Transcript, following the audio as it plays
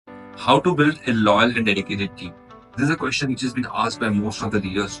How to build a loyal and dedicated team? This is a question which has been asked by most of the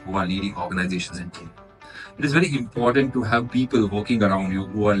leaders who are leading organizations and teams. It is very important to have people working around you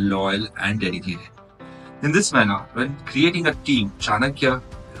who are loyal and dedicated. In this manner, when creating a team, Chanakya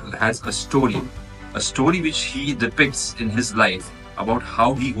has a story which he depicts in his life about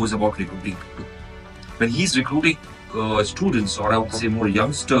how he goes about recruiting people. When he's recruiting students, or I would say more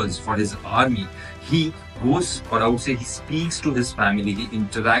youngsters for his army, he goes, or I would say he speaks to his family, he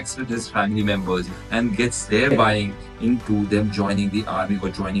interacts with his family members and gets their buy-in into them joining the army or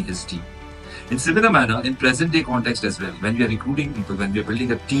joining his team. In similar manner, in present day context as well, when we are recruiting people, when we are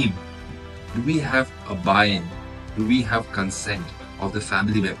building a team, do we have a buy-in? Do we have consent of the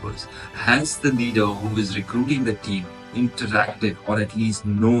family members? Has the leader who is recruiting the team interacted or at least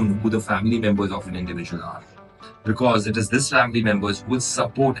known who the family members of an individual are? Because it is this family members who will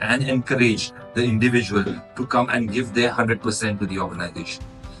support and encourage the individual to come and give their 100% to the organization.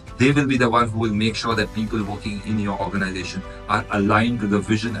 They will be the one who will make sure that people working in your organization are aligned to the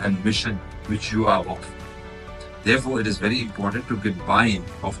vision and mission which you are working. Therefore, it is very important to get buy-in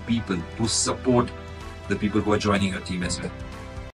of people who support the people who are joining your team as well.